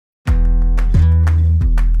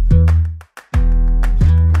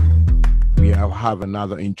have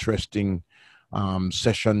another interesting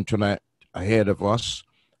session tonight ahead of us.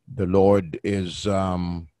 The Lord is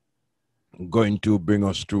going to bring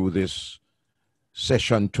us through this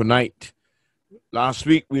session tonight. Last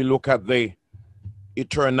week we looked at the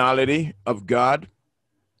eternality of God,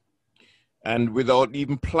 and without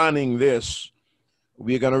even planning this,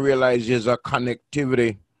 we're going to realize there's a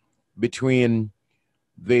connectivity between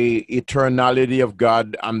the eternality of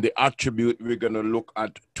God and the attribute we're going to look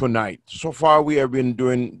at tonight. So far, we have been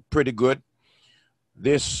doing pretty good.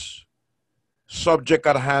 This subject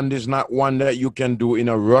at hand is not one that you can do in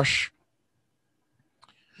a rush.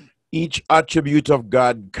 Each attribute of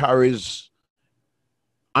God carries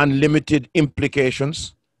unlimited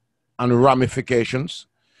implications and ramifications,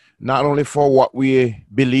 not only for what we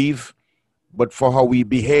believe, but for how we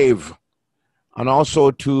behave, and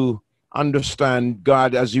also to understand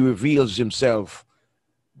God as he reveals himself,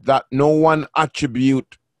 that no one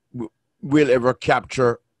attribute will ever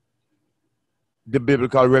capture the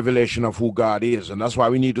biblical revelation of who God is. And that's why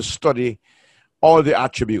we need to study all the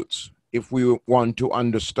attributes if we want to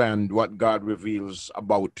understand what God reveals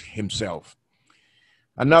about himself.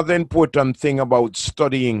 Another important thing about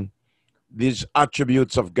studying these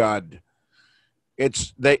attributes of God,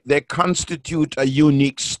 they constitute a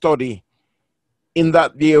unique study in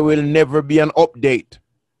that there will never be an update.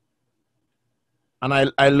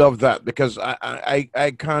 And I love that, because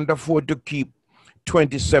I can't afford to keep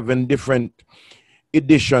 27 different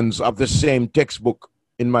editions of the same textbook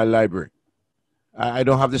in my library. I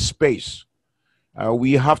don't have the space.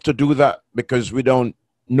 We have to do that because we don't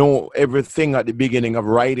know everything at the beginning of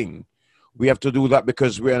writing. We have to do that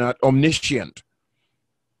because we're not omniscient.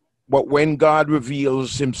 But when God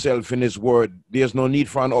reveals himself in his word, there's no need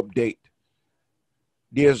for an update.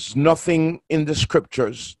 There's nothing in the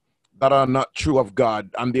scriptures that are not true of God,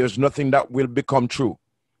 and there's nothing that will become true.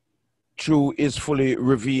 True is fully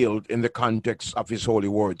revealed in the context of his holy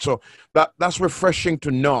word. So that's refreshing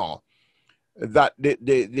to know that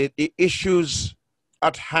the issues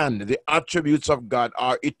at hand, the attributes of God,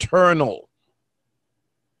 are eternal.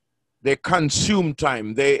 They consume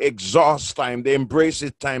time, they exhaust time, they embrace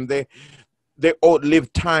it time, they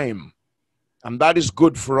outlive time. And that is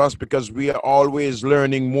good for us, because we are always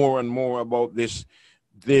learning more and more about this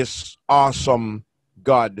awesome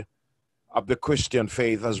God of the Christian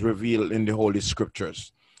faith as revealed in the Holy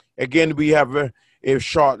Scriptures. Again, we have a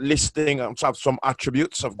short listing of some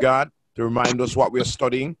attributes of God to remind us what we are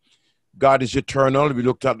studying. God is eternal. We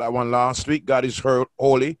looked at that one last week. God is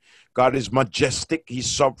holy. God is majestic. He's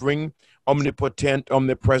sovereign, omnipotent,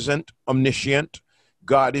 omnipresent, omniscient.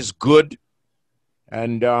 God is good.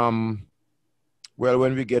 And well,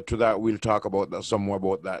 when we get to that, we'll talk about that, some more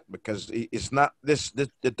about that, because it's not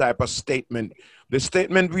the type of statement. The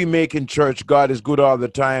statement we make in church, God is good all the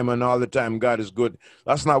time, and all the time God is good.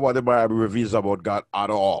 That's not what the Bible reveals about God at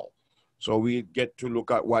all. So we get to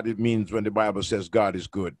look at what it means when the Bible says God is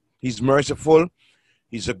good. He's merciful.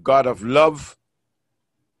 He's a God of love.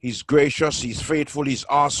 He's gracious. He's faithful. He's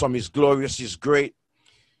awesome. He's glorious. He's great.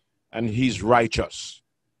 And he's righteous.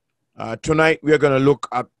 Tonight, we are going to look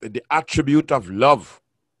at the attribute of love.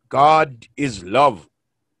 God is love.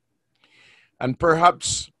 And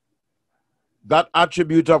perhaps that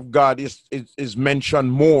attribute of God is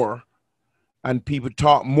mentioned more, and people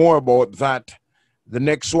talk more about that. The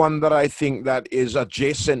next one that I think that is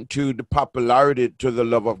adjacent to the popularity to the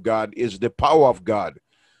love of God is the power of God.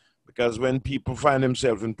 Because when people find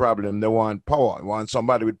themselves in problem, they want power. They want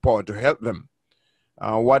somebody with power to help them.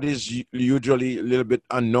 What is usually a little bit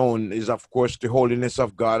unknown is, of course, the holiness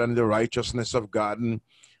of God and the righteousness of God and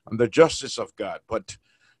the justice of God. But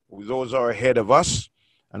those are ahead of us,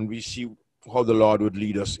 and we see how the Lord would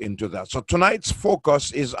lead us into that. So tonight's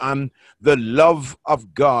focus is on the love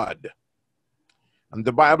of God. And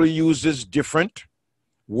the Bible uses different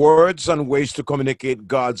words and ways to communicate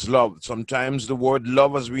God's love. Sometimes the word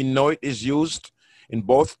love as we know it is used in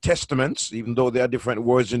both testaments, even though there are different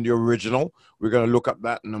words in the original. We're going to look at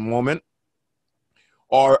that in a moment.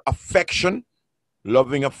 Or affection,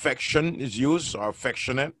 loving affection is used, or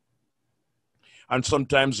affectionate. And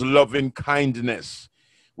sometimes loving kindness,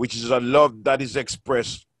 which is a love that is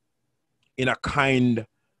expressed in a kind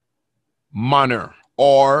manner,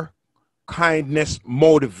 or kindness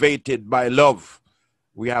motivated by love.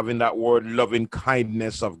 We have in that word loving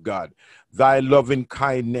kindness of God. Thy loving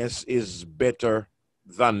kindness is better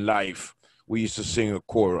than life. We used to sing a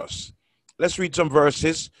chorus. Let's read some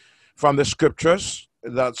verses from the scriptures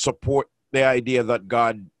that support the idea that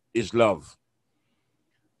God is love.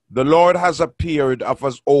 The Lord has appeared of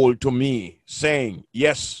old to me, saying,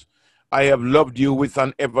 yes, I have loved you with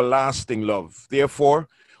an everlasting love. Therefore,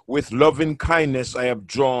 with loving kindness I have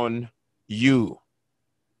drawn you.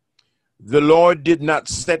 The Lord did not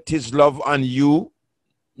set his love on you,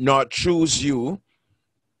 nor choose you,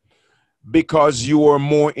 because you were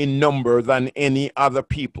more in number than any other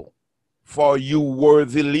people, for you were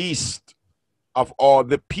the least of all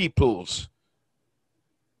the peoples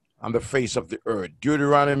on the face of the earth.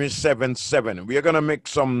 Deuteronomy 7:7. We are going to make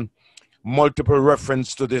some multiple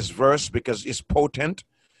reference to this verse because it's potent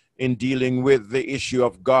in dealing with the issue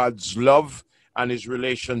of God's love and his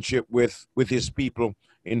relationship with his people,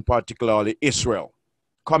 in particularly Israel.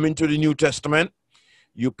 Coming to the New Testament,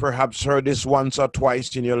 you perhaps heard this once or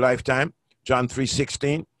twice in your lifetime. John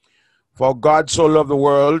 3:16. For God so loved the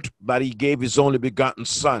world that he gave his only begotten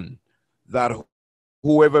Son, that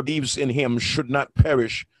whoever believes in him should not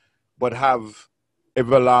perish, but have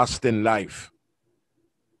everlasting life.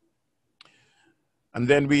 And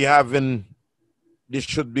then we have this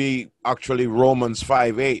should be actually Romans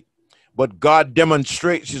 5:8. But God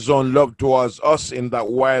demonstrates his own love towards us in that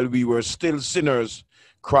while we were still sinners,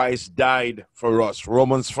 Christ died for us.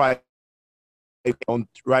 Romans 5. Don't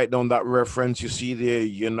write down that reference you see there.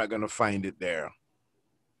 You're not going to find it there.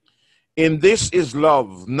 In this is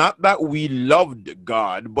love, not that we loved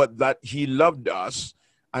God, but that he loved us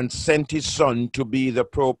and sent his Son to be the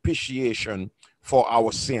propitiation for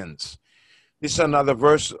our sins. This is another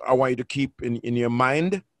verse I want you to keep in your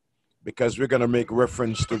mind, because we're going to make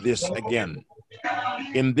reference to this again.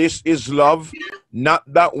 In this is love, not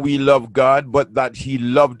that we love God, but that he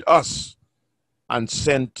loved us and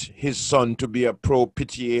sent his Son to be a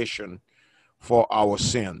propitiation for our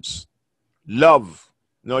sins. Love.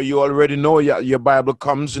 Now, you already know your Bible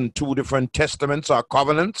comes in two different testaments or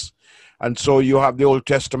covenants. And so you have the Old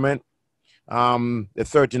Testament, the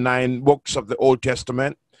 39 books of the Old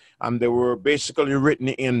Testament, and they were basically written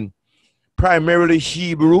in primarily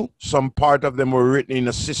Hebrew. Some part of them were written in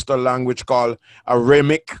a sister language called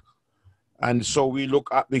Aramaic. And so we look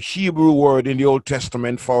at the Hebrew word in the Old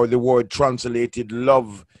Testament for the word translated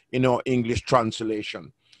love in our English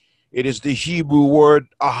translation. It is the Hebrew word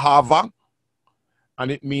ahava, and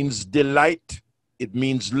it means delight, it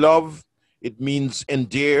means love, it means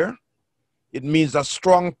endear, it means a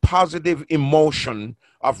strong positive emotion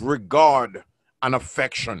of regard and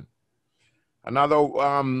affection. Another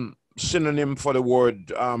synonym for the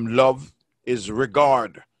word love is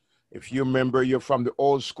regard. If you remember, you're from the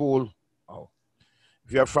old school.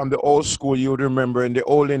 If you're from the old school, you would remember in the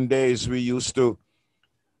olden days, we used to,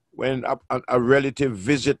 when a relative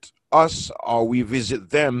visit us or we visit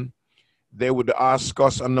them, they would ask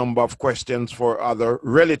us a number of questions for other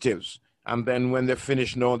relatives. And then when they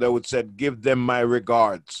finish, they would say, give them my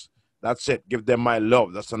regards. That's it. Give them my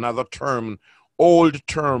love. That's another term, old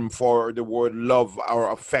term for the word love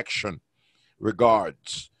or affection,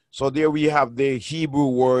 regards. So there we have the Hebrew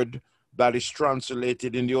word that is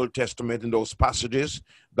translated in the Old Testament in those passages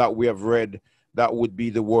that we have read. That would be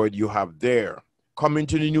the word you have there. Coming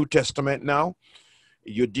to the New Testament now,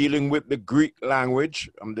 you're dealing with the Greek language.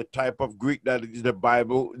 The type of Greek that is the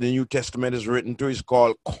Bible, the New Testament is written to, is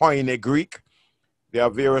called Koine Greek. There are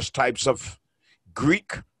various types of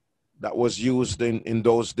Greek that was used in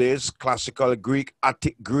those days: classical Greek,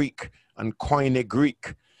 Attic Greek, and Koine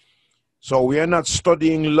Greek. So we are not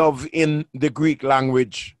studying love in the Greek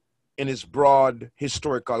language in its broad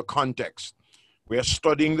historical context. We are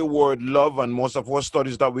studying the word love, and most of our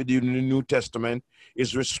studies that we do in the New Testament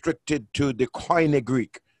is restricted to the Koine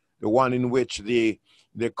Greek, the one in which the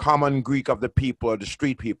common Greek of the people or the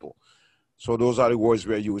street people. So those are the words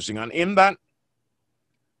we're using. And in that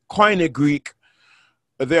Koine Greek,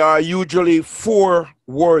 there are usually 4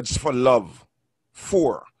 words for love.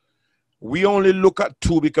 4. We only look at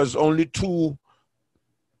 2 because only 2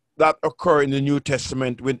 that occur in the New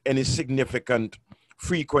Testament with any significant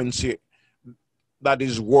frequency that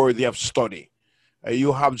is worthy of study.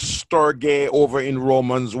 You have storge over in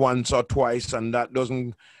Romans once or twice, and that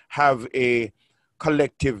doesn't have a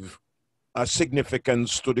collective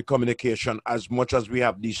significance to the communication as much as we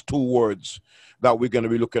have these 2 words that we're going to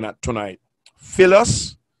be looking at tonight.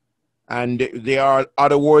 Philos, and there are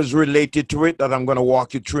other words related to it that I'm going to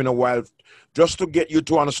walk you through in a while, just to get you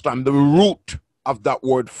to understand the root of that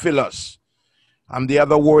word philos. And the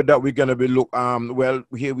other word that we're going to be well,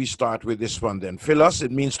 here we start with this one then. Philos,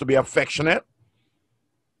 it means to be affectionate.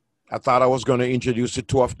 I thought I was going to introduce the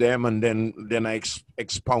 2 of them and then I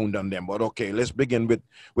expound on them. But okay, let's begin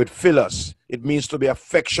with philos. It means to be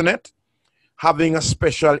affectionate, having a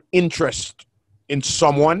special interest in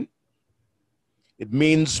someone. It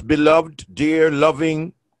means beloved, dear,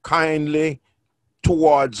 loving, kindly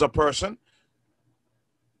towards a person.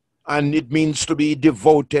 And it means to be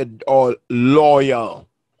devoted or loyal.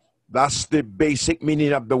 That's the basic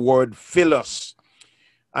meaning of the word philos.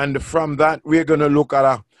 And from that, we're going to look at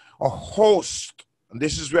a host. And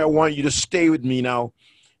this is where I want you to stay with me now.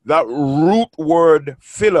 That root word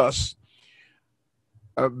philos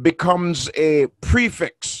becomes a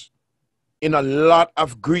prefix in a lot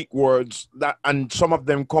of Greek words, that, and some of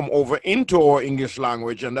them come over into our English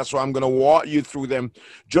language. And that's why I'm going to walk you through them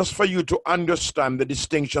just for you to understand the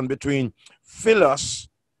distinction between philos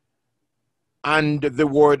and the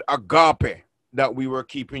word agape that we were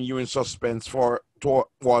keeping you in suspense for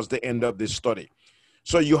towards the end of this study.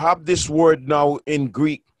 So you have this word now in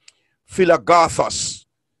Greek, philagathos,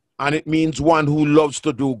 and it means one who loves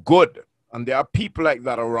to do good. And there are people like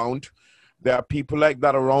that around. There are people like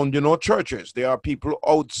that around, churches. There are people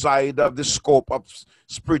outside of the scope of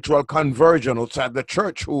spiritual conversion, outside the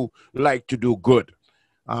church, who like to do good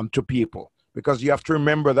to people. Because you have to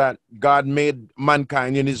remember that God made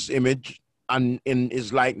mankind in his image and in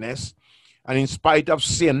his likeness. And in spite of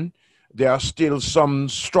sin, there are still some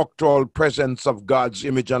structural presence of God's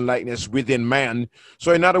image and likeness within man.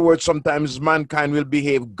 So in other words, sometimes mankind will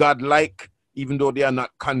behave God-like, even though they are not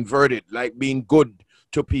converted, like being good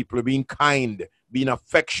to people, being kind, being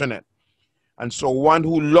affectionate. And so one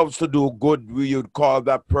who loves to do good, we would call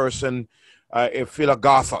that person a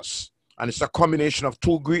philagathos. And it's a combination of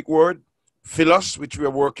two Greek words, philos, which we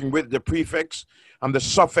are working with, the prefix, and the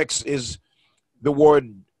suffix is the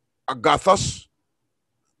word agathos.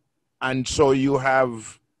 And so you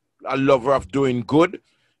have a lover of doing good.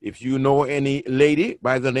 If you know any lady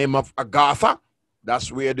by the name of Agatha,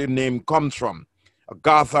 that's where the name comes from.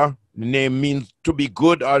 Agatha, the name means to be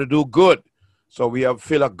good or to do good. So we have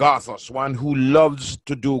philagathos, one who loves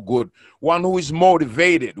to do good, one who is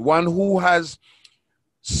motivated, one who has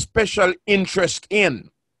special interest in.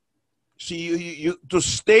 See, you to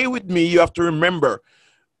stay with me, you have to remember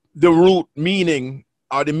the root meaning,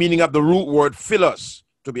 or the meaning of the root word philos,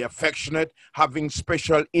 to be affectionate, having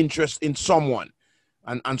special interest in someone,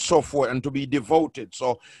 and so forth, and to be devoted.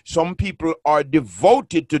 So some people are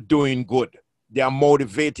devoted to doing good. They are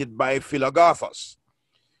motivated by philagathos.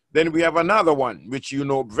 Then we have another one, which you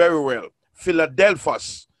know very well,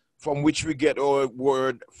 Philadelphos, from which we get our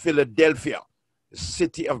word Philadelphia, the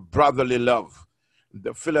city of brotherly love.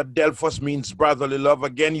 The Philadelphos means brotherly love.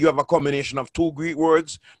 Again, you have a combination of two Greek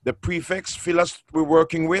words, the prefix, philos, we're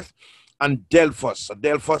working with, and Delphos.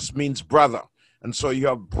 Delphos means brother. And so you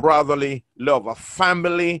have brotherly love, a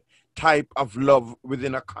family type of love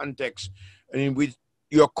within a context in which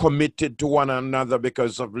you're committed to one another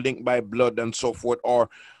because of link by blood and so forth, or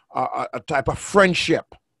a type of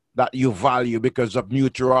friendship that you value because of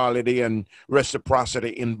mutuality and reciprocity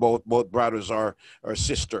in both brothers or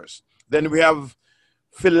sisters. Then we have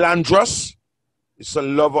philandros. It's a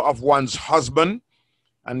lover of one's husband.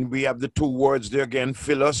 And we have the two words there again,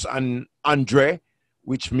 philos and andre,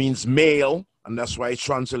 which means male, and that's why it's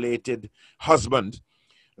translated husband.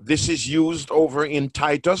 This is used over in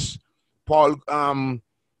Titus. Paul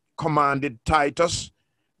commanded Titus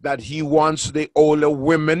that he wants the older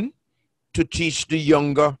women to teach the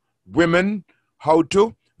younger women how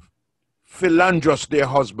to philandros their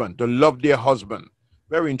husband, to love their husband.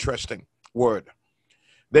 Very interesting word.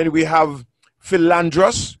 Then we have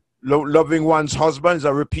philandros, loving one's husband is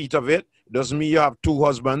a repeat of it. It doesn't mean you have two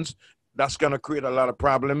husbands. That's going to create a lot of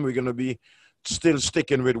problem. We're going to be still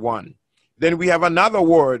sticking with one. Then we have another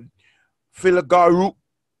word, philagoros.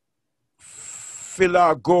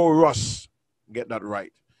 Get that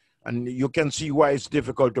right. And you can see why it's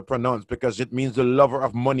difficult to pronounce, because it means the lover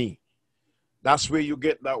of money. That's where you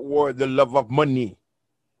get that word, the love of money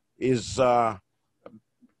is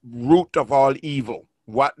root of all evil.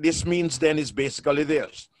 What this means then is basically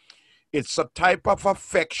this. It's a type of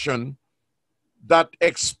affection that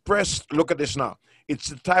expressed, look at this now.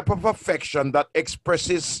 It's a type of affection that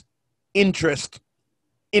expresses interest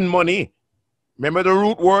in money. Remember the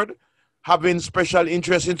root word? Having special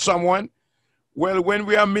interest in someone? Well, when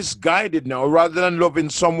we are misguided now, rather than loving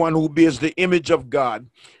someone who bears the image of God,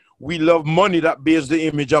 we love money that bears the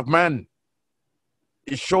image of man.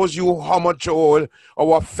 It shows you how much our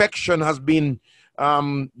affection has been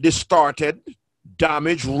distorted,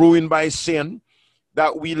 damaged, ruined by sin,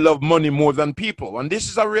 that we love money more than people. And this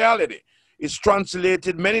is a reality. It's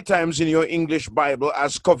translated many times in your English Bible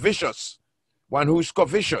as covetous. One who is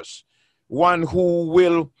covetous. One who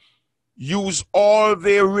will use all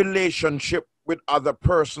their relationship with other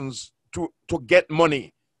persons to get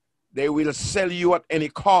money. They will sell you at any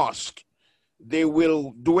cost. They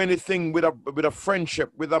will do anything with a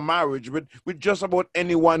friendship, with a marriage, with just about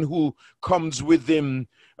anyone who comes within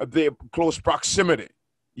their close proximity.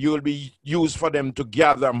 You will be used for them to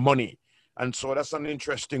gather money. And so that's an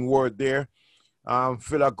interesting word there,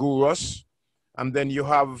 philaguros. And then you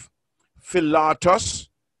have philatos,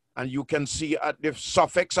 and you can see at the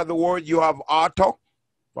suffix of the word, you have auto,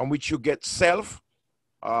 from which you get self,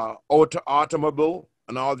 automobile,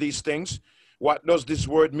 and all these things. What does this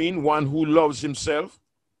word mean? One who loves himself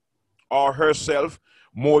or herself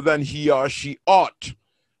more than he or she ought.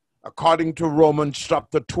 According to Romans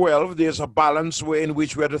chapter 12, there's a balanced way in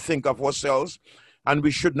which we are to think of ourselves, and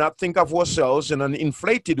we should not think of ourselves in an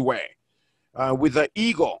inflated way, with an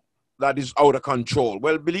ego that is out of control.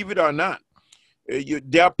 Well, believe it or not,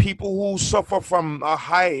 there are people who suffer from a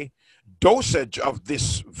high dosage of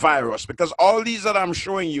this virus, because all these that I'm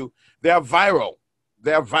showing you, they are viral.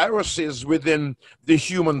 They are viruses within the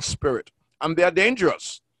human spirit, and they are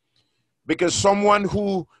dangerous. Because someone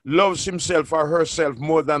who loves himself or herself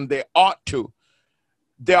more than they ought to,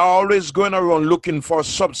 they're always going around looking for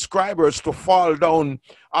subscribers to fall down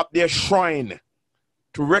at their shrine,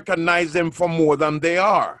 to recognize them for more than they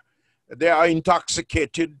are. They are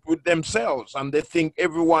intoxicated with themselves, and they think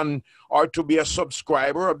everyone ought to be a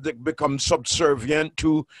subscriber, or they become subservient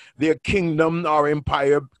to their kingdom or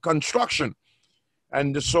empire construction.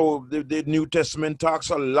 And so the New Testament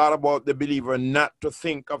talks a lot about the believer not to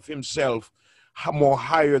think of himself more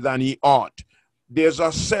higher than he ought. There's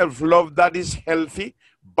a self-love that is healthy,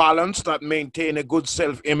 balanced, that maintain a good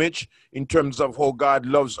self-image in terms of how God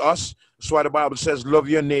loves us. That's why the Bible says, love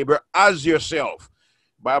your neighbor as yourself.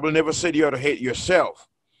 The Bible never said you ought to hate yourself,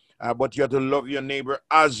 but you have to love your neighbor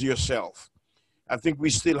as yourself. I think we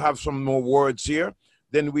still have some more words here.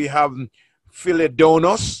 Then we have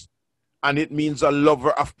philedonos, and it means a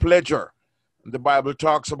lover of pleasure. The Bible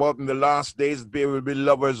talks about in the last days they will be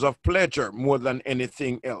lovers of pleasure more than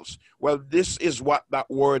anything else. Well, this is what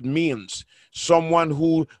that word means. Someone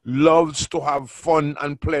who loves to have fun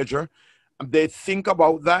and pleasure. They think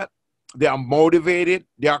about that. They are motivated.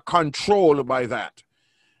 They are controlled by that.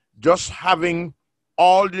 Just having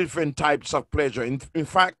all different types of pleasure. In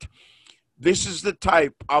fact, this is the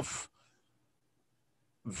type of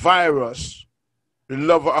virus, the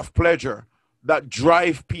lover of pleasure, that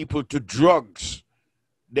drive people to drugs.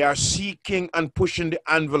 They are seeking and pushing the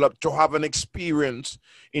envelope to have an experience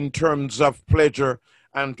in terms of pleasure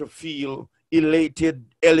and to feel elated,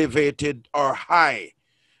 elevated, or high.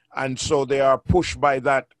 And so they are pushed by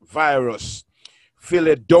that virus.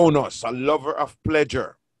 Philedonos, a lover of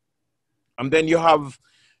pleasure. And then you have,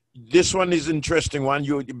 this one is interesting one.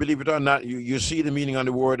 You believe it or not, you see the meaning of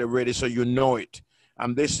the word already, so you know it.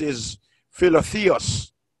 And this is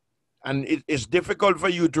philotheos. And it is difficult for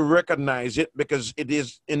you to recognize it because it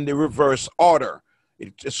is in the reverse order.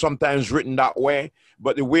 It's sometimes written that way,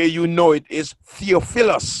 but the way you know it is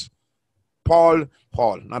Theophilus.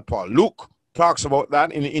 Luke talks about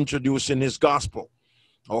that in introducing his gospel.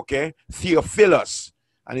 Okay, Theophilus,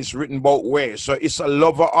 and it's written both ways. So it's a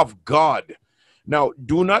lover of God. Now,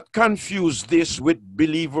 do not confuse this with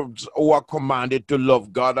believers who are commanded to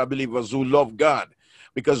love God or believers who love God.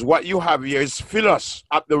 Because what you have here is philos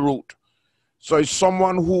at the root. So it's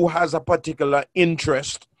someone who has a particular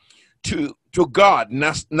interest to God,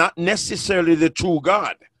 not necessarily the true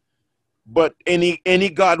God, but any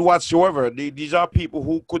God whatsoever. These are people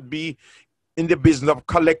who could be in the business of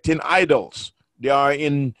collecting idols. They are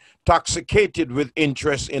intoxicated with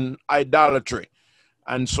interest in idolatry.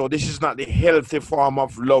 And so this is not the healthy form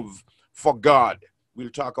of love for God. We'll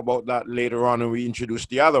talk about that later on when we introduce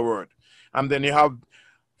the other word. And then you have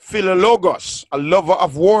philologos, a lover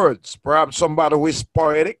of words, perhaps somebody who is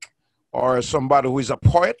poetic or somebody who is a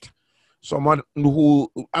poet, someone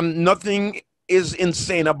who, and nothing is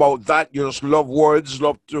insane about that. You just love words,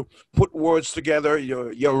 love to put words together.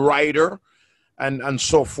 You're a writer and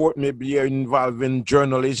so forth. Maybe you're involved in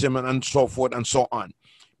journalism and so forth and so on.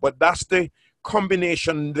 But that's the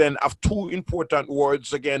combination then of two important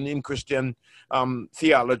words again in Christian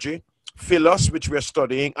theology, philos, which we're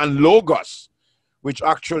studying, and logos, which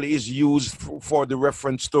actually is used for the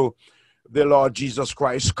reference to the Lord Jesus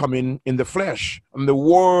Christ coming in the flesh. And the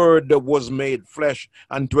word that was made flesh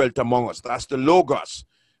and dwelt among us. That's the logos.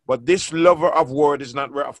 But this lover of word is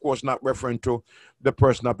not, of course, not referring to the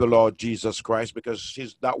person of the Lord Jesus Christ, because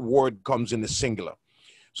that word comes in the singular.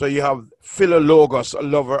 So you have philologos, a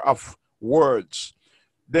lover of words.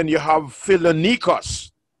 Then you have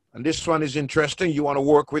philonikos. And this one is interesting. You want to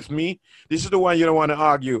work with me? This is the one you don't want to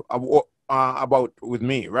argue about with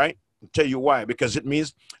me, right? I'll tell you why. Because it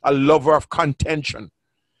means a lover of contention.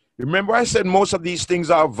 Remember I said most of these things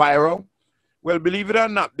are viral? Well, believe it or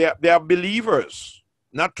not, they are believers,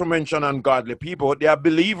 not to mention ungodly people. They are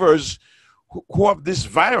believers who have this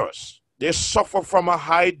virus. They suffer from a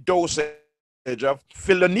high dosage of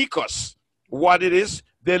philonikos, what it is.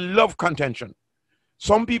 They love contention.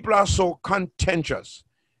 Some people are so contentious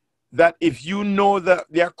that if you know that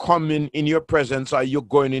they're coming in your presence or you're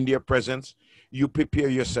going in their presence, you prepare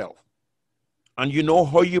yourself. And you know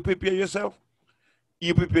how you prepare yourself?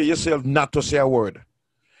 You prepare yourself not to say a word.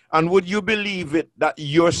 And would you believe it that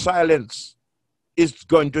your silence is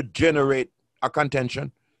going to generate a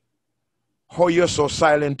contention? How you're so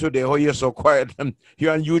silent today, how you're so quiet, and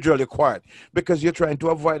you're unusually quiet because you're trying to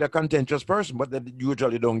avoid a contentious person, but they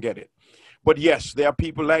usually don't get it. But yes, there are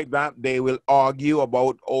people like that. They will argue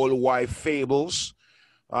about old wife fables.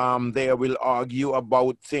 They will argue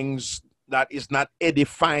about things that is not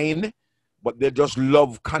edifying, but they just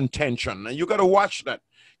love contention. And you got to watch that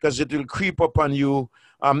because it will creep up on you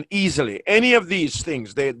easily. Any of these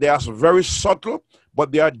things, they are very subtle,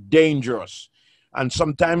 but they are dangerous. And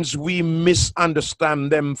sometimes we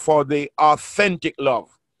misunderstand them for the authentic love.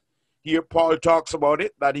 Here Paul talks about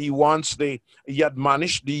it, that he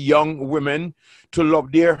admonished the young women to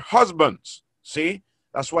love their husbands. See,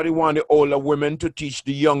 that's what he wanted older women to teach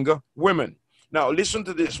the younger women. Now listen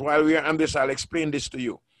to this. While we are on this, I'll explain this to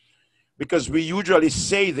you. Because we usually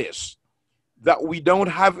say this, that we don't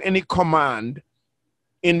have any command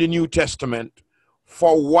in the New Testament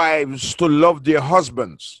for wives to love their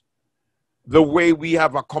husbands the way we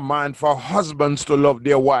have a command for husbands to love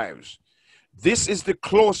their wives. This is the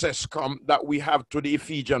closest that we have to the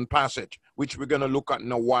Ephesian passage, which we're going to look at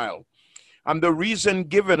in a while. And the reason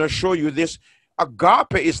given to show you this,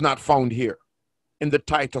 agape is not found here in the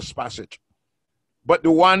Titus passage. But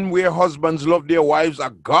the one where husbands love their wives,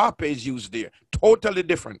 agape is used there. Totally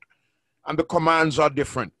different. And the commands are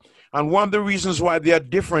different. And one of the reasons why they are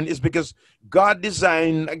different is because God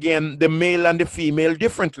designed, again, the male and the female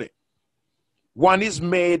differently. One is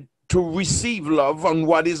made to receive love and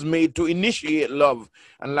one is made to initiate love.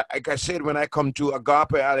 And like I said, when I come to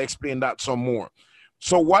agape, I'll explain that some more.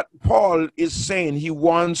 So what Paul is saying he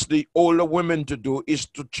wants the older women to do is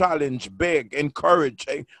to challenge, beg, encourage,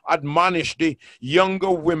 admonish the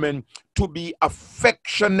younger women to be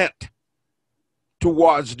affectionate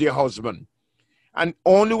towards their husband. And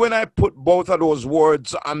only when I put both of those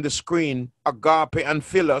words on the screen, agape and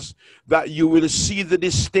philos, that you will see the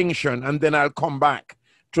distinction, and then I'll come back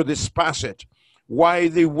to this passage, why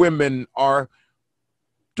the women are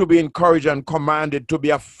to be encouraged and commanded to be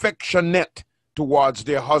affectionate towards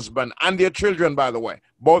their husband and their children, by the way,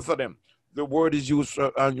 both of them. The word is used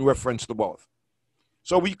in reference to both.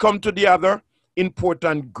 So we come to the other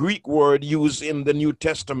important Greek word used in the New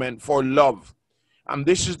Testament for love. And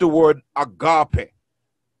this is the word agape.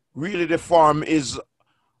 Really, the form is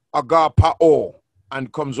agapao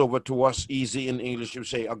and comes over to us easy in English. You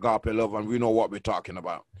say agape love, and we know what we're talking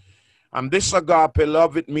about. And this agape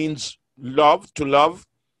love, it means love, to love.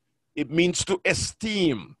 It means to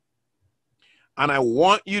esteem. And I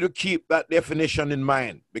want you to keep that definition in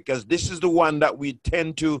mind because this is the one that we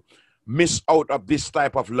tend to miss out of this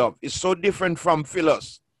type of love. It's so different from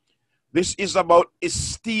philos. This is about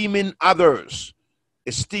esteeming others.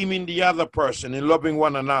 Esteeming the other person and loving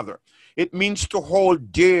one another. It means to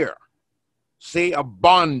hold dear, say a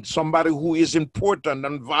bond, somebody who is important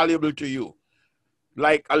and valuable to you,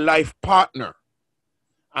 like a life partner.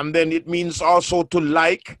 And then it means also to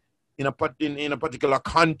like, in a particular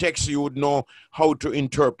context, you would know how to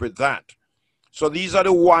interpret that. So these are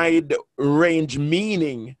the wide range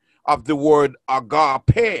meaning of the word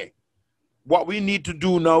agape. What we need to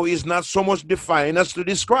do now is not so much define as to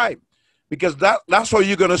describe. Because that's how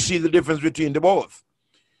you're going to see the difference between the both.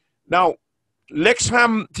 Now,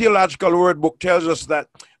 Lexham Theological Word Book tells us that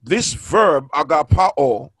this verb,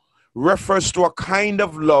 agapao, refers to a kind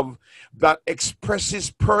of love that expresses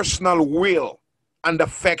personal will and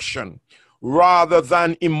affection rather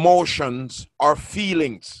than emotions or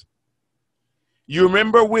feelings. You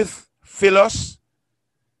remember with philos,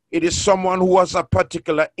 it is someone who has a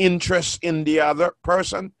particular interest in the other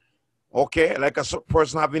person. Okay, like a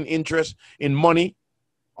person having interest in money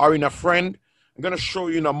or in a friend. I'm going to show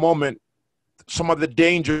you in a moment some of the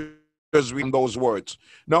dangers in those words.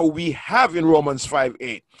 Now, we have in Romans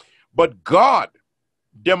 5:8, but God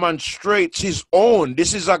demonstrates his own,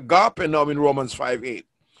 this is agape now in Romans 5:8,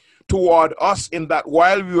 toward us in that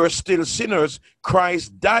while we were still sinners,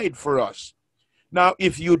 Christ died for us. Now,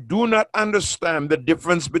 if you do not understand the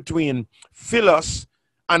difference between philos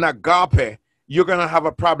and agape, you're going to have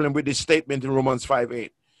a problem with this statement in Romans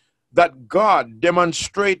 5:8. That God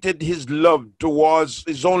demonstrated his love towards,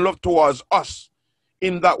 his own love towards us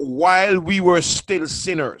in that while we were still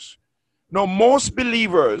sinners. Now, most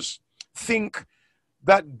believers think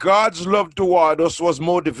that God's love toward us was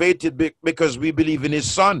motivated because we believe in his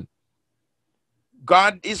son.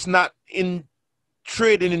 God is not in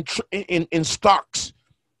trading in stocks.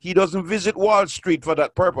 He doesn't visit Wall Street for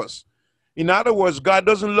that purpose. In other words, God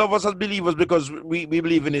doesn't love us as believers because we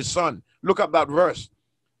believe in his son. Look at that verse.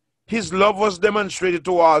 His love was demonstrated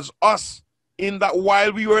towards us in that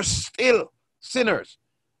while we were still sinners,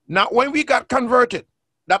 not when we got converted,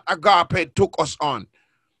 that agape took us on.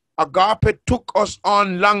 Agape took us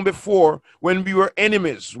on long before, when we were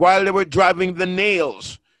enemies, while they were driving the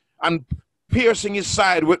nails and piercing his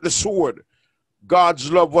side with the sword.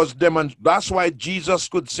 God's love was demonstrated. That's why Jesus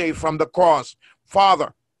could say from the cross,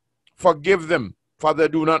 Father, forgive them, for they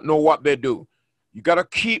do not know what they do. You got to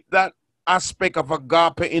keep that aspect of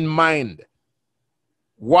agape in mind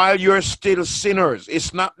while you're still sinners.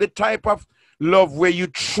 It's not the type of love where you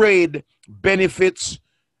trade benefits,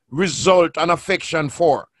 result, and affection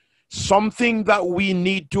for. Something that we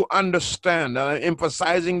need to understand, and I'm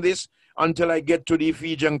emphasizing this until I get to the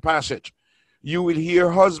Ephesian passage. You will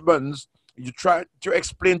hear husbands, you try to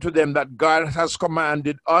explain to them that God has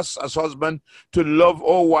commanded us as husbands to love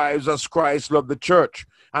our wives as Christ loved the church.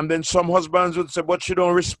 And then some husbands would say, but you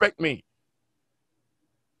don't respect me.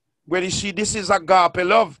 Well, you see, this is agape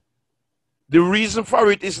love. The reason for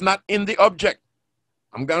it is not in the object.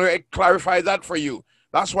 I'm going to clarify that for you.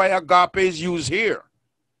 That's why agape is used here.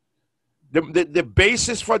 The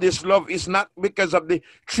basis for this love is not because of the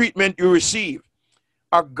treatment you receive.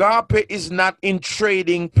 Agape is not in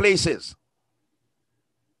trading places.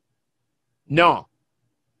 No.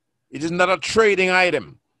 It is not a trading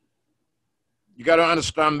item. You got to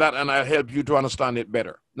understand that, and I'll help you to understand it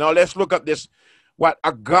better. Now let's look at this, what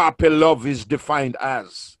agape love is defined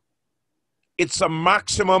as. It's a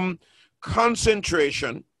maximum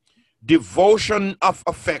concentration, devotion of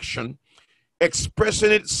affection,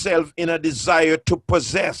 expressing itself in a desire to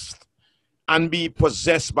possess and be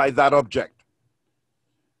possessed by that object.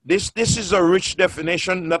 This is a rich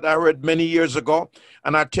definition that I read many years ago,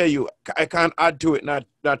 and I tell you, I can't add to it and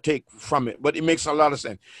not take from it, but it makes a lot of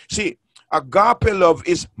sense. See, agape love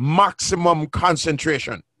is maximum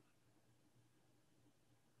concentration.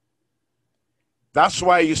 That's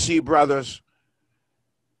why you see, brothers,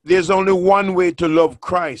 there's only one way to love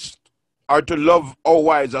Christ, or to love our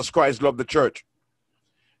wives as Christ loved the church.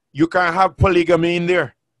 You can't have polygamy in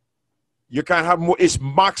there. You can't have more. It's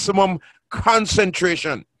maximum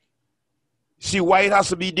concentration. See why it has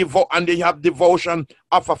to be devout, and they have devotion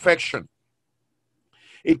of affection.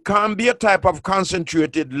 It can't be a type of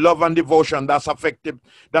concentrated love and devotion that's effective,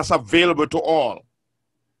 that's available to all.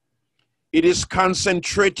 It is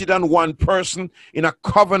concentrated on one person in a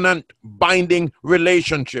covenant binding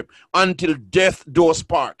relationship until death do us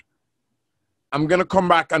part. I'm going to come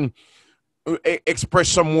back and express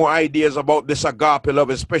some more ideas about this agape love,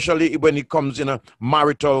 especially when it comes in a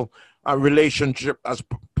marital relationship, as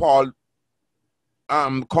Paul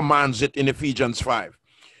commands it in Ephesians 5.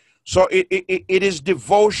 So it is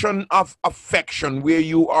devotion of affection, where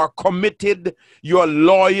you are committed, you are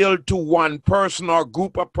loyal to one person or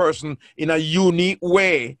group of person in a unique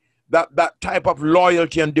way. That type of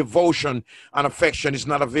loyalty and devotion and affection is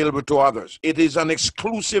not available to others. It is an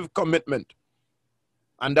exclusive commitment.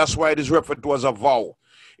 And that's why it is referred to as a vow.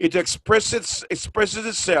 It expresses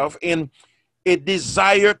itself in a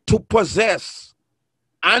desire to possess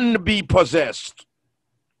and be possessed.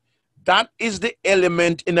 That is the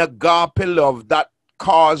element in agape love that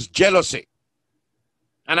causes jealousy.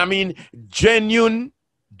 And I mean genuine,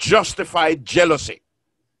 justified jealousy.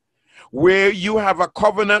 Where you have a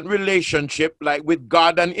covenant relationship like with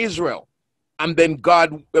God and Israel. And then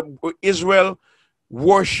Israel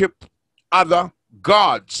worship other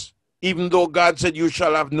gods, even though God said, you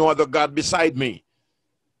shall have no other God beside me.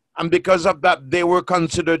 And because of that, they were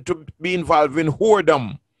considered to be involved in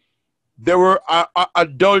whoredom. They were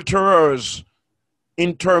adulterers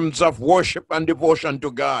in terms of worship and devotion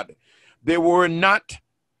to God. They were not,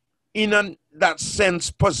 in that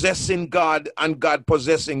sense, possessing God and God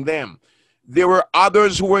possessing them. There were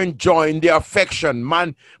others who were enjoying their affection.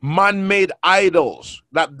 Man-made idols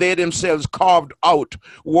that they themselves carved out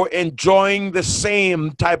were enjoying the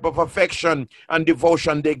same type of affection and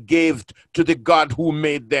devotion they gave to the God who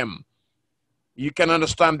made them. You can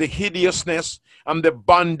understand the hideousness and the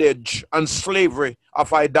bondage and slavery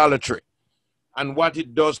of idolatry and what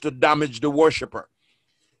it does to damage the worshiper.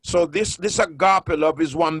 So this agape love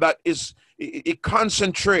is one that it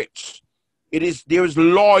concentrates. There is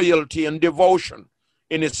loyalty and devotion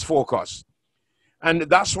in its focus. And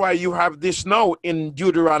that's why you have this now in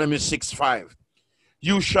Deuteronomy 6:5.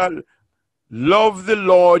 You shall love the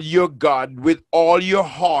Lord your God with all your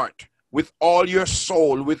heart, with all your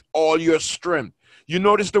soul, with all your strength. You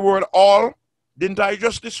notice the word all? Didn't I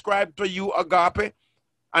just describe to you agape?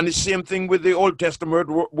 And the same thing with the Old Testament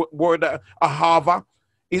word ahava.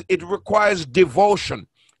 It requires devotion,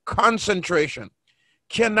 concentration.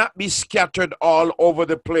 Cannot be scattered all over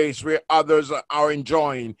the place where others are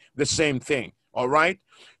enjoying the same thing. All right?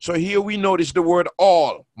 So here we notice the word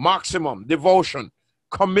all, maximum, devotion,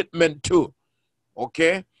 commitment to.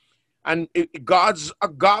 Okay? And God's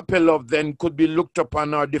agape love then could be looked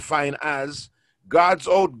upon or defined as God's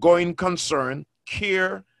outgoing concern,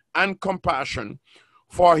 care, and compassion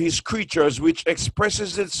for his creatures, which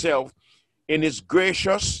expresses itself in his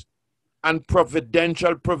gracious and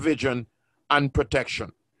providential provision and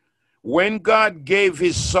protection. When God gave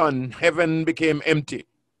his son, heaven became empty.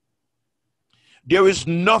 There is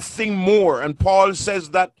nothing more, and Paul says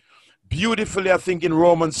that beautifully, I think, in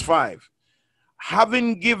Romans 5.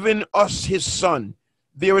 Having given us his son,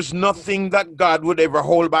 there is nothing that God would ever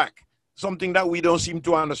hold back. Something that we don't seem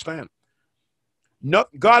to understand.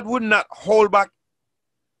 God would not hold back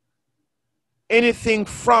anything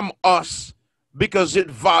from us because it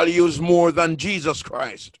values more than Jesus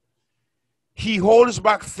Christ. He holds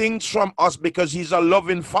back things from us because he's a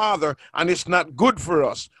loving father and it's not good for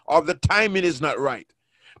us, or the timing is not right.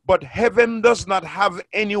 But heaven does not have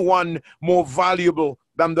anyone more valuable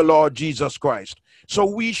than the Lord Jesus Christ. So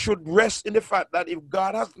we should rest in the fact that if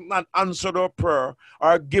God has not answered our prayer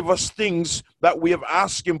or give us things that we have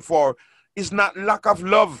asked him for, it's not lack of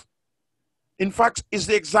love. In fact, it's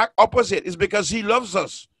the exact opposite. It's because he loves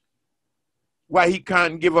us. Why he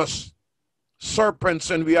can't give us serpents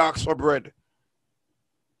when we ask for bread.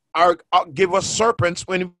 Or give us serpents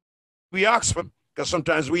when we ask for them. Because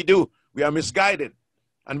sometimes we do. We are misguided.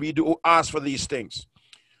 And we do ask for these things.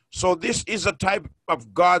 So this is a type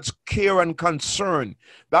of God's care and concern.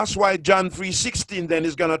 That's why John 3:16 then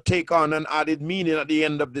is going to take on an added meaning at the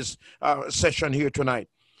end of this session here tonight.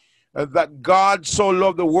 That God so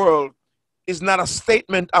loved the world is not a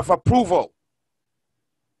statement of approval.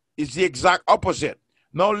 It's the exact opposite.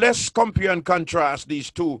 Now let's compare and contrast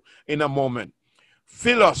these two in a moment.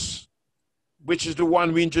 Philos, which is the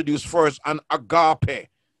one we introduced first, and agape.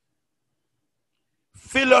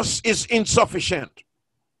 Philos is insufficient.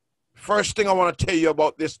 First thing I want to tell you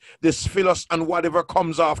about this philos and whatever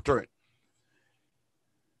comes after it.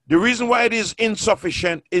 The reason why it is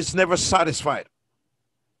insufficient is never satisfied.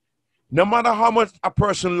 No matter how much a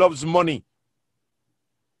person loves money,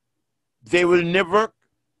 they will never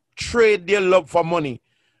trade their love for money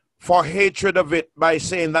for hatred of it by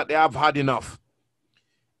saying that they have had enough.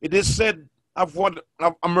 It is said of one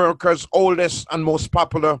of America's oldest and most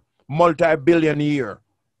popular multi-billionaire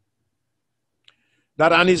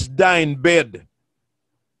that on his dying bed,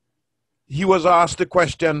 he was asked the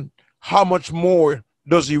question, how much more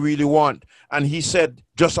does he really want? And he said,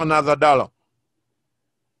 just another dollar.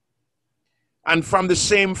 And from the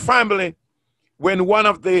same family, when one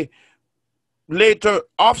of the later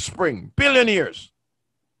offspring, billionaires,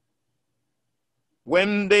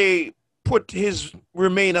 when they put his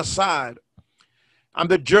remain aside, and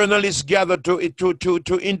the journalists gathered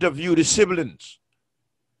to interview the siblings,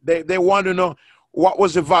 they want to know what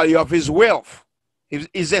was the value of his wealth,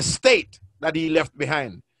 his estate that he left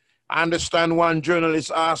behind. I understand one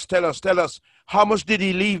journalist asked, tell us, how much did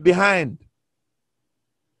he leave behind?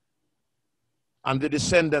 And the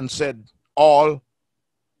descendant said, all.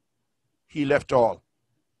 He left all.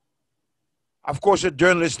 Of course, the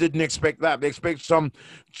journalists didn't expect that. They expect some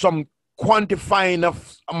quantifying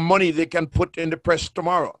of money they can put in the press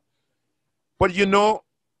tomorrow. But you know,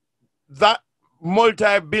 that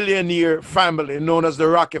multi-billionaire family known as the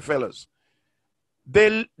Rockefellers,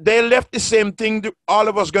 they left the same thing all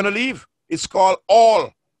of us going to leave. It's called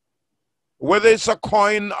all. Whether it's a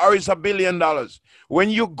coin or it's $1 billion. When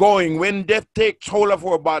you're going, when death takes hold of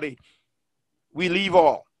our body, we leave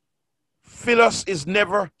all. Philos is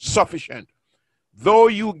never sufficient. Though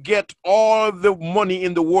you get all the money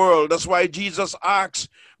in the world, that's why Jesus asks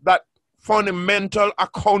that fundamental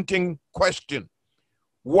accounting question.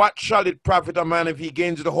 What shall it profit a man if he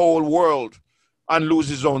gains the whole world and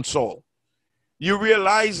loses his own soul? You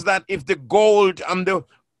realize that if the gold and the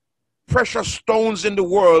precious stones in the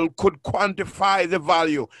world could quantify the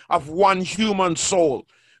value of one human soul,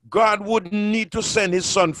 God wouldn't need to send his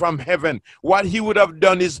son from heaven. What he would have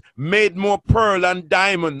done is made more pearl and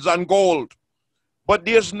diamonds and gold. But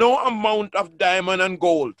there's no amount of diamond and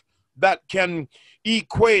gold that can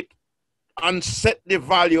equate and set the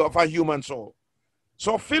value of a human soul.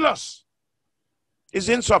 So philos is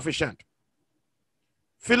insufficient.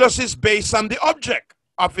 Philos is based on the object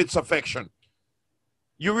of its affection.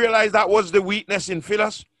 You realize that was the weakness in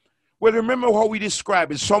philos? Well, remember how we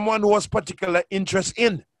describe it. Someone who has particular interest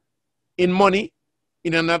in in money,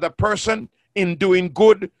 in another person, in doing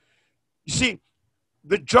good. You see,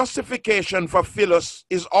 the justification for philos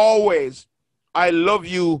is always, I love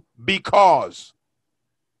you because.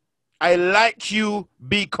 I like you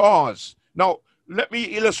because. Now, let me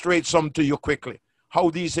illustrate some to you quickly, how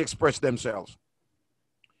these express themselves.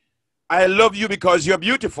 I love you because you're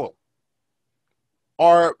beautiful,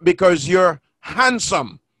 or because you're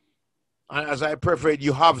handsome. And as I prefer it,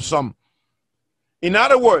 you have some. In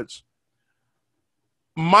other words,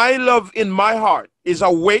 my love in my heart is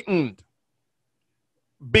awakened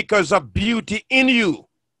because of beauty in you,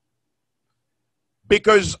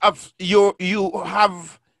 because of you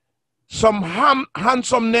have some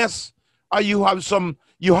handsomeness, or you have something.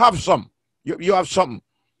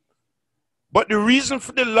 But the reason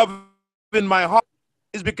for the love in my heart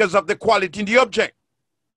is because of the quality in the object.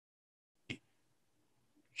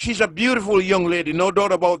 She's a beautiful young lady, no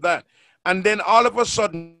doubt about that. And then all of a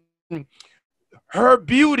sudden, her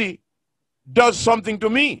beauty does something to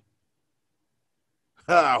me.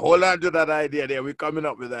 Hold on to that idea there. We're coming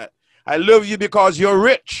up with that. I love you because you're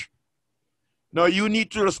rich. Now, you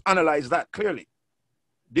need to just analyze that clearly.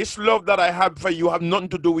 This love that I have for you have nothing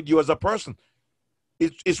to do with you as a person.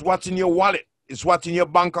 It's what's in your wallet. It's what's in your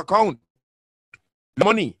bank account.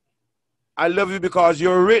 Money. I love you because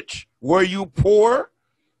you're rich. Were you poor?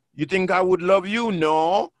 You think I would love you?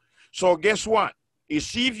 No. So guess what? You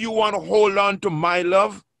see, if you want to hold on to my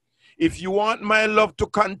love, if you want my love to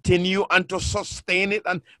continue and to sustain it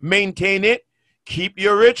and maintain it, keep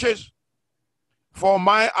your riches. For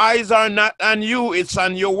my eyes are not on you, it's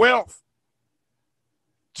on your wealth.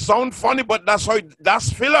 Sound funny, but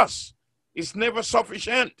that's philos. It's never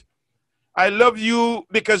sufficient. I love you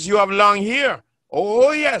because you have long hair.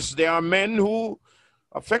 Oh yes, there are men who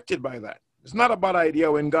are affected by that. It's not a bad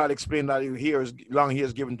idea when God explained that long hair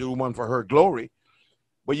is given to a woman for her glory.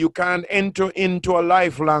 But you can't enter into a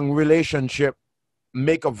lifelong relationship,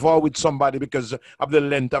 make a vow with somebody because of the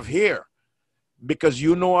length of hair. Because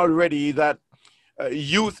you know already that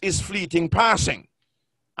youth is fleeting, passing.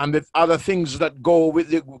 And the other things that go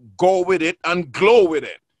with it and glow with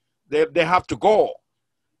it. They have to go.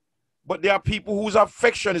 But there are people whose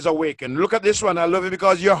affection is awakened. Look at this one. I love you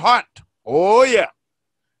because you're hot. Oh yeah.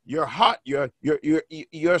 You're hot.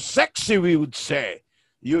 You're sexy, we would say.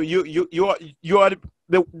 You are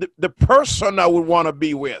the person I would want to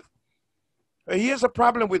be with. Here's a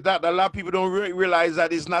problem with that. A lot of people don't realize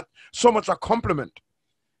that it's not so much a compliment.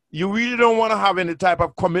 You really don't want to have any type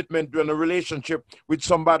of commitment in a relationship with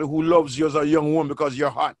somebody who loves you as a young woman because you're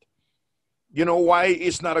hot. You know why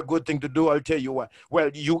it's not a good thing to do? I'll tell you why. Well,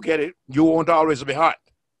 you get it. You won't always be hot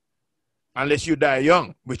unless you die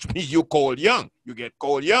young, which means you cold young. You get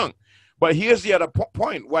cold young. But here's the other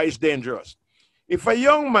point why it's dangerous. If a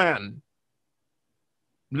young man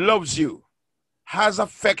loves you, has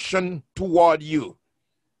affection toward you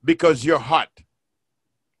because you're hot,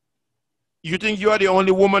 you think you are the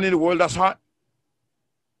only woman in the world that's hot?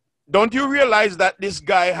 Don't you realize that this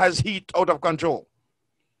guy has heat out of control?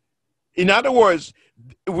 In other words,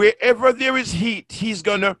 wherever there is heat, he's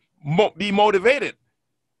going to be motivated.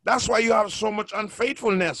 That's why you have so much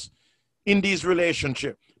unfaithfulness in these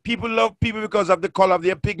relationships. People love people because of the color of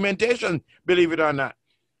their pigmentation, believe it or not.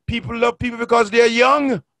 People love people because they're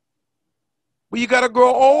young. But you got to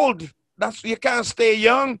grow old. You can't stay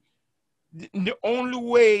young. The only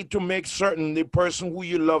way to make certain the person who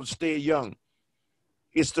you love stay young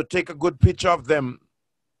is to take a good picture of them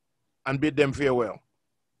and bid them farewell.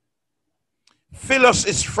 Philos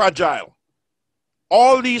is fragile.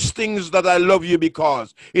 All these things that I love you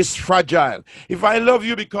because is fragile. If I love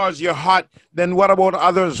you because you're hot, then what about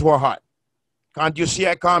others who are hot? Can't you see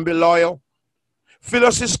I can't be loyal?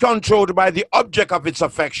 Philos is controlled by the object of its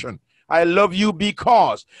affection. I love you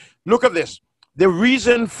because. Look at this. The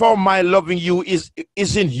reason for my loving you is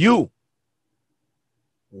in you.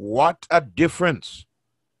 What a difference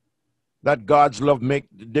that God's love make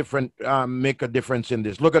a difference in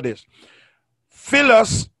this. Look at this.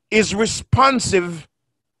 Philos is responsive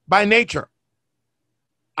by nature.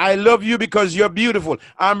 I love you because you're beautiful.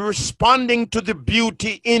 I'm responding to the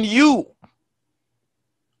beauty in you.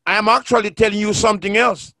 I'm actually telling you something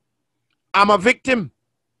else. I'm a victim.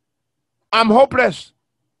 I'm hopeless.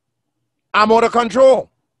 I'm out of control.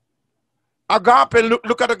 Agape,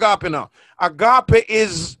 look at agape now. Agape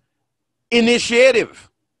is initiative.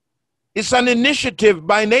 It's an initiative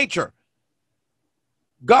by nature.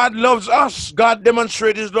 God loves us. God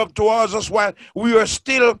demonstrated his love towards us while we are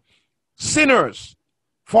still sinners.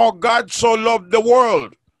 For God so loved the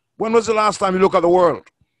world. When was the last time you look at the world?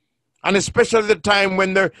 And especially the time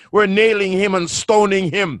when they were nailing him and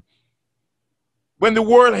stoning him. When the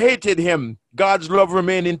world hated him, God's love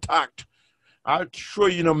remained intact. I'll show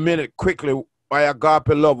you in a minute quickly why agape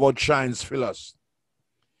love outshines philos.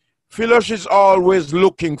 Philos is always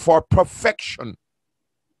looking for perfection,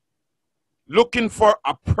 looking for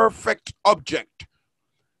a perfect object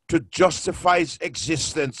to justify its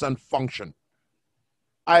existence and function.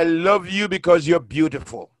 I love you because you're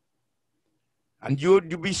beautiful. And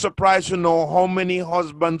you'd be surprised to know how many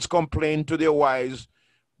husbands complain to their wives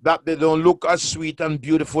that they don't look as sweet and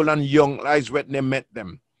beautiful and young as when they met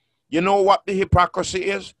them. You know what the hypocrisy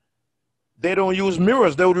is? They don't use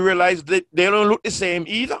mirrors. They would realize that they don't look the same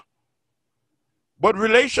either. But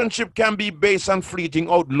relationship can be based on fleeting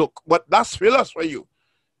outlook. But that's philos for you.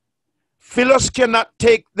 Philos cannot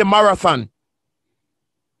take the marathon.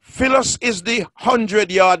 Philos is the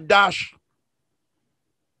 100-yard dash.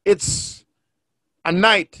 It's a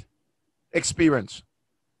night experience,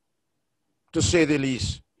 to say the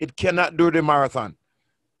least. It cannot do the marathon.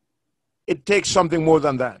 It takes something more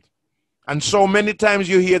than that. And so many times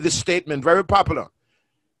you hear this statement, very popular.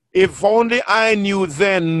 If only I knew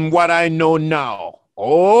then what I know now.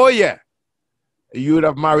 Oh, yeah. You would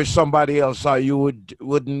have married somebody else, or you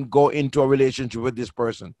wouldn't go into a relationship with this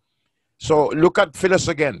person. So look at philos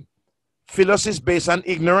again. Philos is based on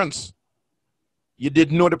ignorance. You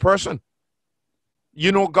didn't know the person.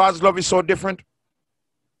 You know God's love is so different.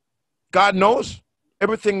 God knows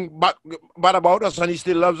everything bad about us, and he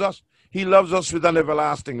still loves us. He loves us with an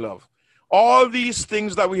everlasting love. All these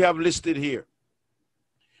things that we have listed here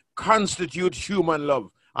constitute human love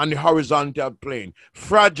on the horizontal plane,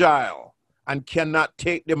 fragile and cannot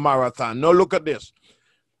take the marathon. Now look at this.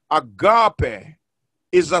 Agape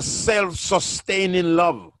is a self-sustaining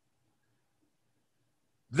love.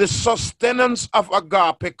 The sustenance of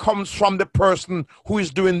agape comes from the person who is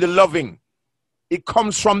doing the loving. It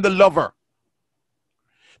comes from the lover.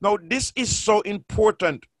 Now, this is so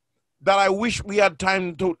important that I wish we had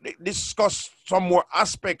time to discuss some more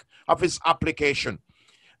aspect of its application.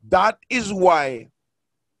 That is why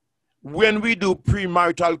when we do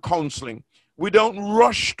premarital counseling, we don't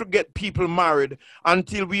rush to get people married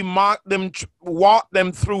until we walk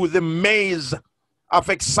them through the maze of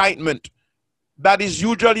excitement that is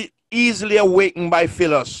usually easily awakened by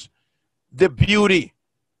philos, the beauty,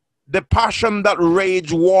 the passion that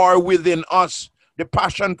rage war within us, the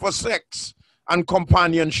passion for sex and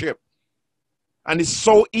companionship. And it's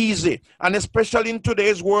so easy, and especially in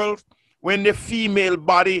today's world, when the female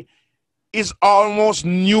body is almost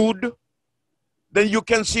nude, then you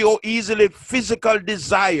can see how easily physical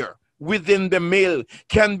desire within the male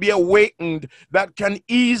can be awakened that can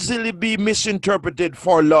easily be misinterpreted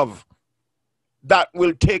for love. That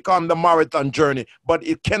will take on the marathon journey, but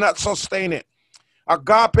it cannot sustain it.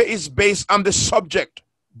 Agape is based on the subject,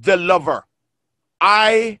 the lover.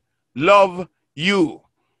 I love you.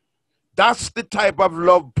 That's the type of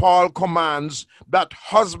love Paul commands that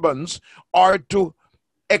husbands are to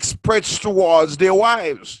express towards their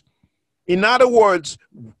wives. In other words,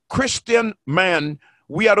 Christian men,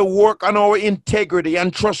 we are to work on our integrity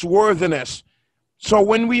and trustworthiness. So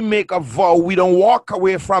when we make a vow, we don't walk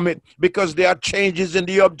away from it because there are changes in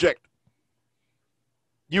the object.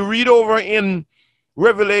 You read over in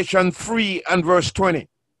Revelation 3 and verse 20.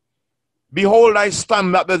 Behold, I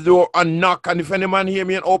stand at the door and knock, and if any man hear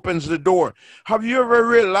me and opens the door. Have you ever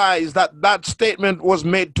realized that that statement was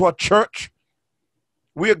made to a church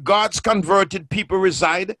where God's converted people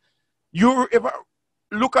reside? You ever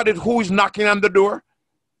look at it, who is knocking on the door?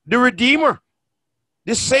 The Redeemer,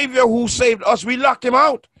 the Savior who saved us. We locked him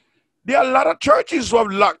out. There are a lot of churches who have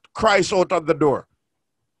locked Christ out of the door.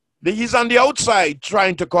 He's on the outside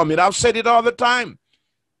trying to come in. I've said it all the time.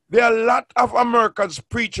 There are a lot of Americans,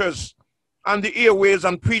 preachers, on the airways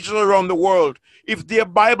and preachers around the world. If their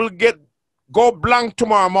Bible go blank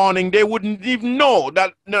tomorrow morning, they wouldn't even know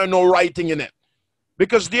that there's no writing in it,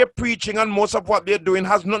 because they're preaching and most of what they're doing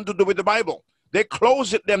has nothing to do with the Bible. They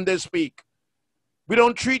close it, then they speak. We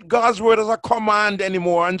don't treat God's word as a command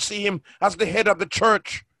anymore and see him as the head of the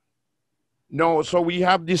church. No, so we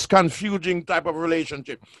have this confusing type of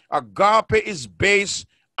relationship. Agape is based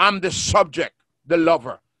on the subject, the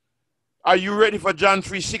lover. Are you ready for John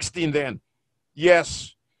 3:16 then?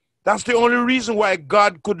 Yes. That's the only reason why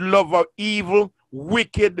God could love an evil,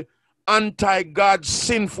 wicked, anti-God,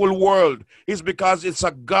 sinful world, is because it's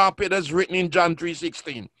agape that's written in John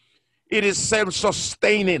 3:16. It is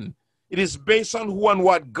self-sustaining. It is based on who and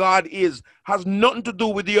what God is. Has nothing to do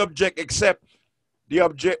with the object, except the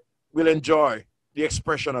object will enjoy the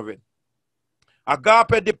expression of it.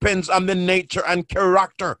 Agape depends on the nature and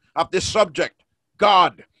character of the subject,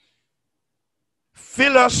 God.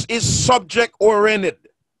 Philos is subject-oriented.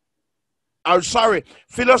 I'm sorry,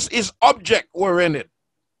 Philos is object we're in it.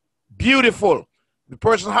 Beautiful. The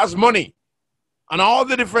person has money. And all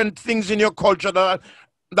the different things in your culture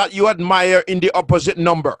that you admire in the opposite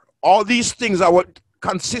number. All these things are what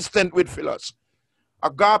consistent with Philos.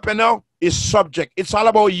 Agape now is subject. It's all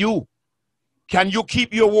about you. Can you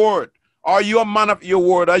keep your word? Are you a man of your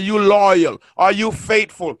word? Are you loyal? Are you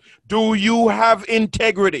faithful? Do you have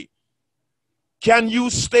integrity? Can you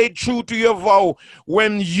stay true to your vow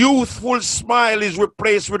when youthful smile is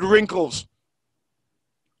replaced with wrinkles?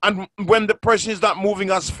 And when the person is not moving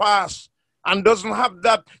as fast and doesn't have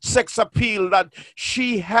that sex appeal that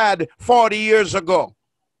she had 40 years ago?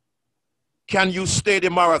 Can you stay the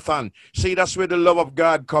marathon? See, that's where the love of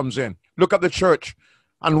God comes in. Look at the church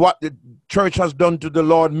and what the church has done to the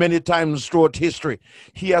Lord many times throughout history.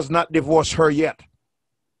 He has not divorced her yet.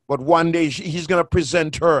 But one day he's going to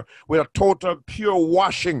present her with a total pure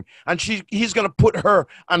washing. And he's going to put her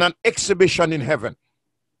on an exhibition in heaven.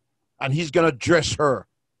 And he's going to dress her,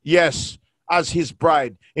 yes, as his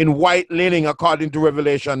bride in white linen according to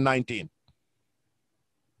Revelation 19.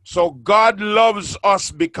 So God loves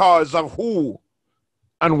us because of who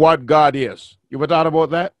and what God is. You ever thought about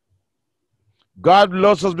that? God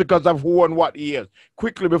loves us because of who and what he is.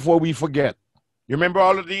 Quickly before we forget. You remember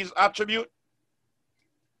all of these attributes?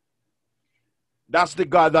 That's the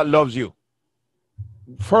God that loves you.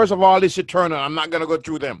 First of all, it's eternal. I'm not going to go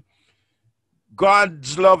through them.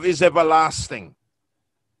 God's love is everlasting.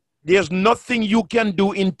 There's nothing you can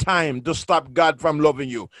do in time to stop God from loving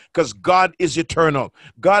you because God is eternal.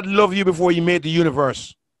 God loved you before he made the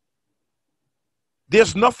universe.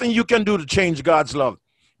 There's nothing you can do to change God's love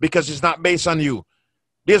because it's not based on you.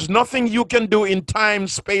 There's nothing you can do in time,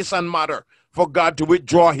 space, and matter for God to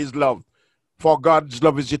withdraw his love. For God's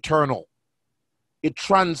love is eternal. It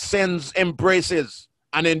transcends, embraces,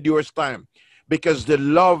 and endures time. Because the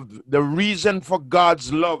love, the reason for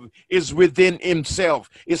God's love is within himself.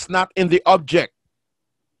 It's not in the object.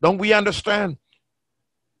 Don't we understand?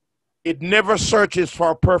 It never searches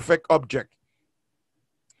for a perfect object.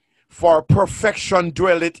 For perfection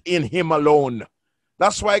dwelleth in him alone.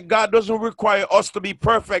 That's why God doesn't require us to be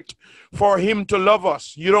perfect for him to love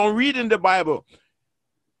us. You don't read in the Bible,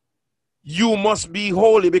 you must be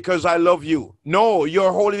holy because I love you. No,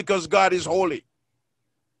 you're holy because God is holy.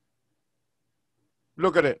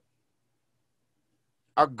 Look at it.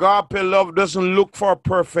 Agape love doesn't look for a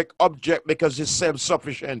perfect object because it's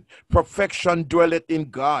self-sufficient. Perfection dwelleth in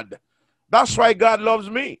God. That's why God loves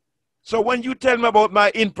me. So when you tell me about my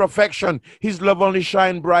imperfection, his love only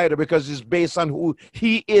shines brighter because it's based on who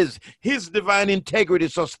he is. His divine integrity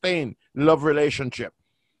sustained love relationship.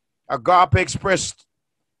 Agape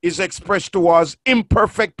is expressed towards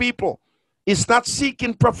imperfect people. It's not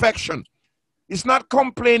seeking perfection. It's not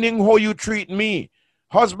complaining how you treat me.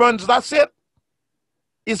 Husbands, that's it.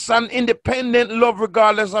 It's an independent love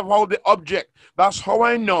regardless of how the object. That's how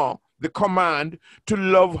I know the command to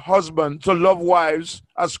love husbands, to love wives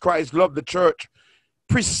as Christ loved the church,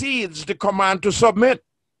 precedes the command to submit.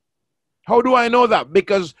 How do I know that?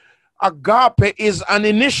 Because agape is an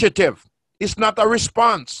initiative. It's not a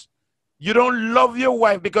response. You don't love your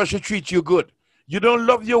wife because she treats you good. You don't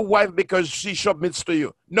love your wife because she submits to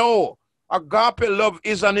you. No, agape love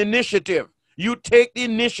is an initiative. You take the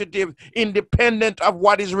initiative independent of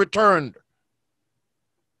what is returned.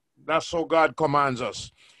 That's how God commands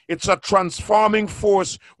us. It's a transforming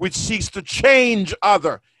force which seeks to change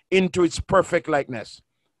other into its perfect likeness.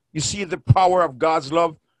 You see the power of God's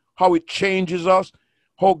love, how it changes us,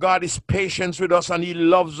 how God is patient with us and he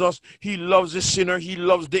loves us. He loves the sinner. He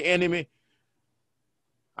loves the enemy.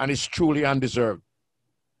 And it's truly undeserved.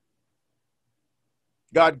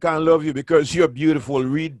 God can't love you because you're beautiful.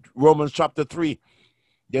 Read Romans chapter 3.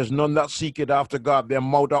 There's none that seek it after God. Their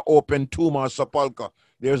mouth are open, tumor, sepulchre.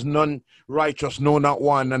 There's none righteous, no, not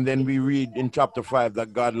one. And then we read in chapter 5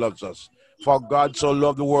 that God loves us. For God so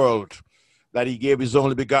loved the world that he gave his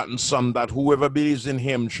only begotten son, that whoever believes in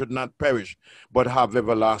him should not perish, but have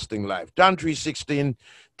everlasting life. John 3:16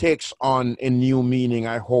 takes on a new meaning,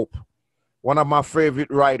 I hope. One of my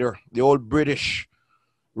favorite writer, the old British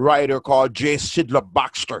writer called J. Sidler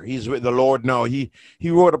Baxter. He's with the Lord now. He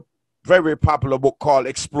wrote a very popular book called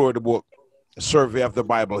Explore the Book, a survey of the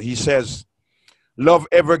Bible. He says, love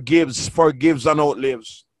ever gives, forgives, and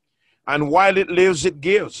outlives. And while it lives, it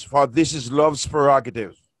gives. For this is love's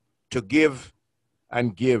prerogative, to give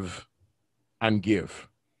and give and give.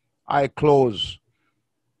 I close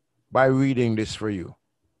by reading this for you.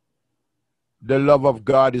 The love of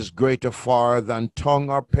God is greater far than tongue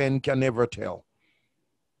or pen can ever tell.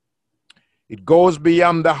 It goes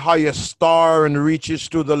beyond the highest star and reaches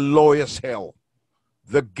to the lowest hell.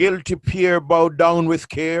 The guilty pair bowed down with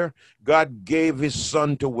care. God gave his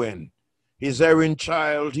son to win. His erring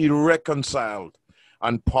child he reconciled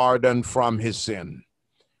and pardoned from his sin.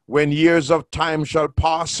 When years of time shall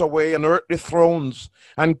pass away and earthly thrones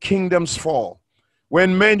and kingdoms fall,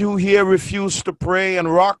 when men who hear refuse to pray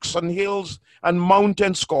and rocks and hills and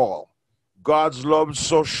mountains call, God's love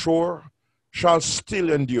so sure shall still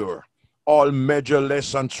endure, all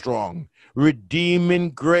measureless and strong, redeeming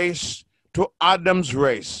grace to Adam's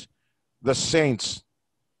race, the saints,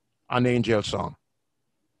 an angel song.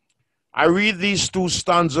 I read these two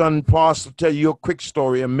stanzas and pause to tell you a quick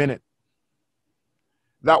story, a minute.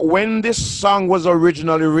 That when this song was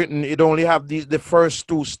originally written, it only had the first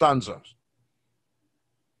two stanzas.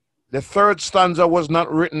 The third stanza was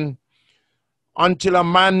not written until a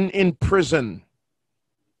man in prison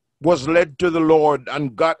was led to the Lord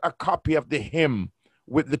and got a copy of the hymn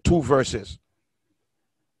with the two verses.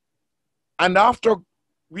 And after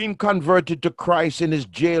being converted to Christ in his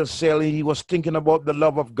jail cell, he was thinking about the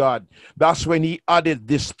love of God. That's when he added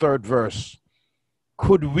this third verse.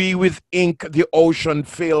 Could we with ink the ocean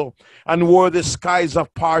fill, and were the skies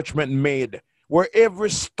of parchment made, were every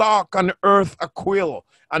stalk on earth a quill,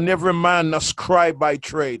 and every man a scribe by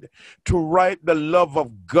trade, to write the love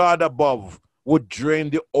of God above would drain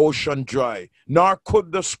the ocean dry, nor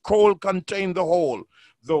could the scroll contain the whole,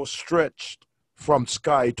 though stretched from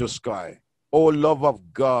sky to sky. O love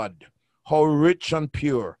of God, how rich and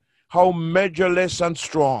pure, how measureless and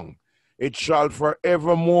strong, it shall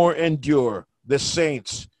forevermore endure, the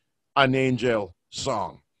saints, an angel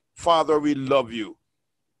song. Father, we love you.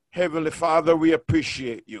 Heavenly Father, we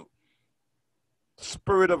appreciate you.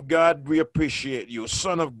 Spirit of God, we appreciate you.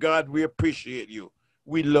 Son of God, we appreciate you.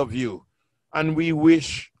 We love you. And we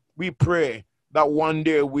pray that one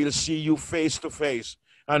day we'll see you face to face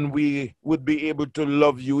and we would be able to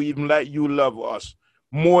love you even like you love us.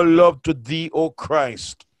 More love to thee, O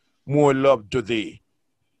Christ. More love to thee.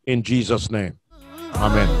 In Jesus' name.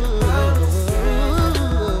 Amen.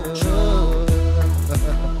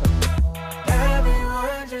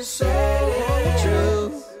 Everyone just say